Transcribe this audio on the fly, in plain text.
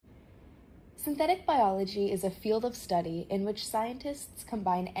Synthetic biology is a field of study in which scientists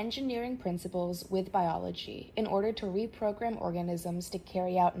combine engineering principles with biology in order to reprogram organisms to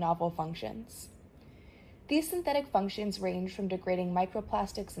carry out novel functions. These synthetic functions range from degrading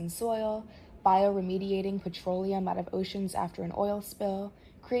microplastics in soil, bioremediating petroleum out of oceans after an oil spill,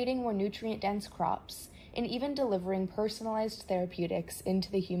 creating more nutrient-dense crops, and even delivering personalized therapeutics into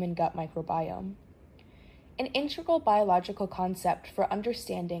the human gut microbiome. An integral biological concept for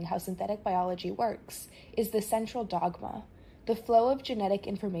understanding how synthetic biology works is the central dogma, the flow of genetic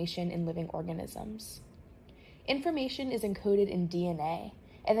information in living organisms. Information is encoded in DNA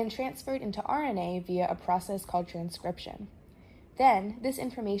and then transferred into RNA via a process called transcription. Then, this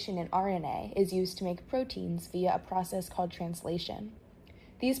information in RNA is used to make proteins via a process called translation.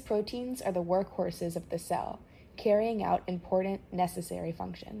 These proteins are the workhorses of the cell, carrying out important, necessary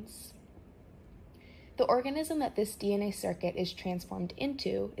functions. The organism that this DNA circuit is transformed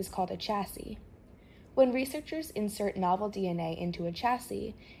into is called a chassis. When researchers insert novel DNA into a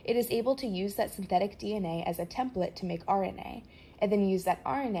chassis, it is able to use that synthetic DNA as a template to make RNA, and then use that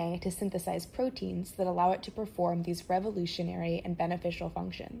RNA to synthesize proteins that allow it to perform these revolutionary and beneficial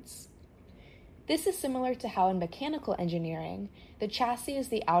functions. This is similar to how in mechanical engineering, the chassis is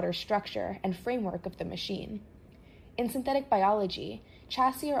the outer structure and framework of the machine. In synthetic biology,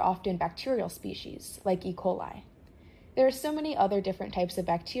 chassis are often bacterial species, like E. coli. There are so many other different types of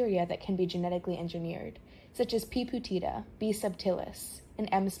bacteria that can be genetically engineered, such as P. putida, B. subtilis, and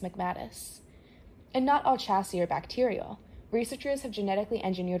M. smegmatis. And not all chassis are bacterial. Researchers have genetically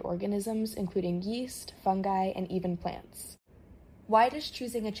engineered organisms including yeast, fungi, and even plants. Why does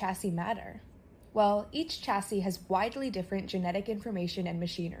choosing a chassis matter? Well, each chassis has widely different genetic information and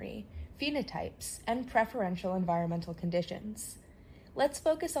machinery, phenotypes, and preferential environmental conditions. Let's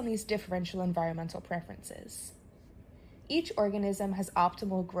focus on these differential environmental preferences. Each organism has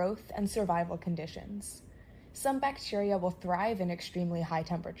optimal growth and survival conditions. Some bacteria will thrive in extremely high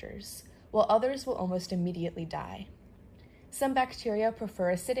temperatures, while others will almost immediately die. Some bacteria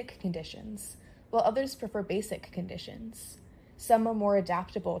prefer acidic conditions, while others prefer basic conditions. Some are more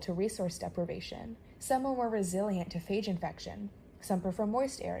adaptable to resource deprivation, some are more resilient to phage infection, some prefer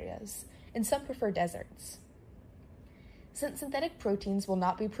moist areas, and some prefer deserts. Since synthetic proteins will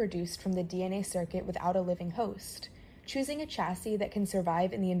not be produced from the DNA circuit without a living host, choosing a chassis that can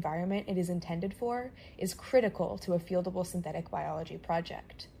survive in the environment it is intended for is critical to a fieldable synthetic biology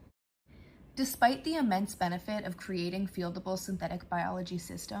project. Despite the immense benefit of creating fieldable synthetic biology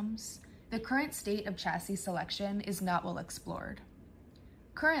systems, the current state of chassis selection is not well explored.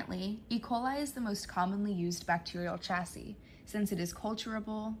 Currently, E. coli is the most commonly used bacterial chassis, since it is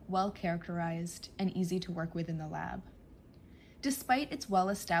culturable, well-characterized, and easy to work with in the lab. Despite its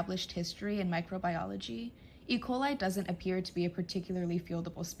well-established history in microbiology, E. coli doesn't appear to be a particularly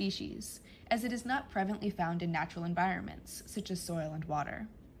fieldable species, as it is not prevalently found in natural environments, such as soil and water.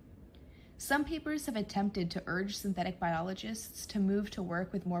 Some papers have attempted to urge synthetic biologists to move to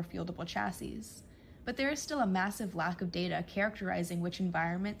work with more fieldable chassis, but there is still a massive lack of data characterizing which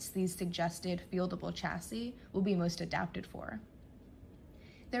environments these suggested fieldable chassis will be most adapted for.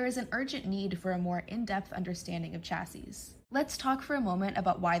 There is an urgent need for a more in-depth understanding of chassis. Let's talk for a moment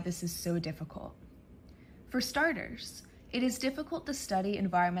about why this is so difficult. For starters, it is difficult to study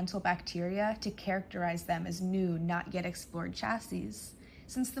environmental bacteria to characterize them as new, not yet explored chassis,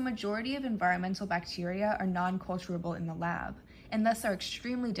 since the majority of environmental bacteria are non-culturable in the lab, and thus are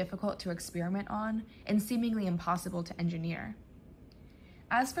extremely difficult to experiment on and seemingly impossible to engineer.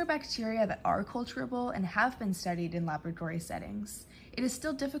 As for bacteria that are culturable and have been studied in laboratory settings, it is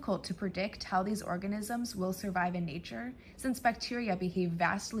still difficult to predict how these organisms will survive in nature, since bacteria behave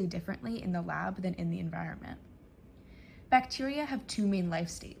vastly differently in the lab than in the environment. Bacteria have two main life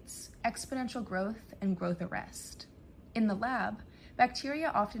states, exponential growth and growth arrest. In the lab,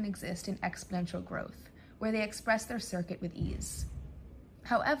 bacteria often exist in exponential growth, where they express their circuit with ease.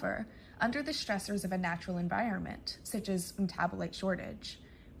 However, under the stressors of a natural environment, such as metabolite shortage,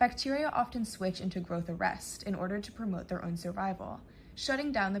 bacteria often switch into growth arrest in order to promote their own survival,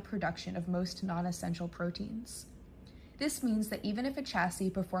 shutting down the production of most non-essential proteins. This means that even if a chassis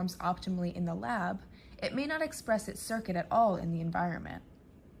performs optimally in the lab, it may not express its circuit at all in the environment.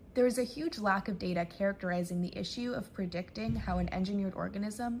 There is a huge lack of data characterizing the issue of predicting how an engineered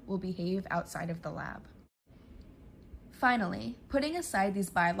organism will behave outside of the lab. Finally, putting aside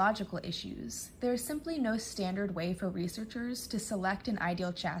these biological issues, there is simply no standard way for researchers to select an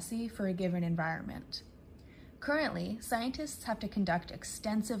ideal chassis for a given environment. Currently, scientists have to conduct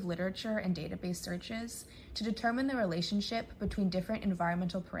extensive literature and database searches to determine the relationship between different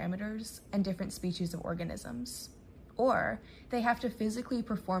environmental parameters and different species of organisms. or they have to physically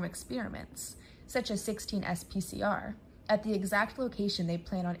perform experiments, such as 16S-PCR, at the exact location they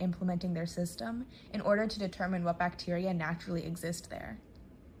plan on implementing their system in order to determine what bacteria naturally exist there.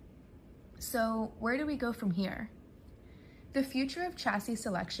 So, where do we go from here? The future of chassis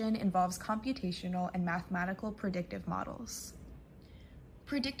selection involves computational and mathematical predictive models.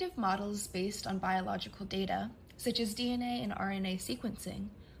 Predictive models based on biological data, such as DNA and RNA sequencing,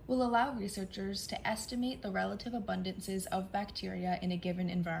 will allow researchers to estimate the relative abundances of bacteria in a given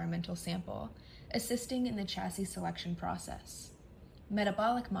environmental sample, assisting in the chassis selection process.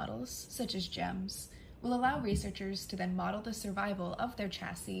 Metabolic models, such as GEMs, will allow researchers to then model the survival of their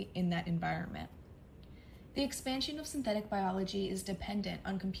chassis in that environment. The expansion of synthetic biology is dependent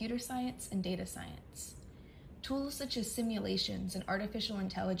on computer science and data science. Tools such as simulations and artificial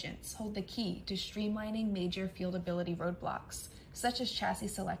intelligence hold the key to streamlining major fieldability roadblocks, such as chassis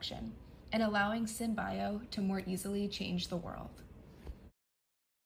selection, and allowing SynBio to more easily change the world.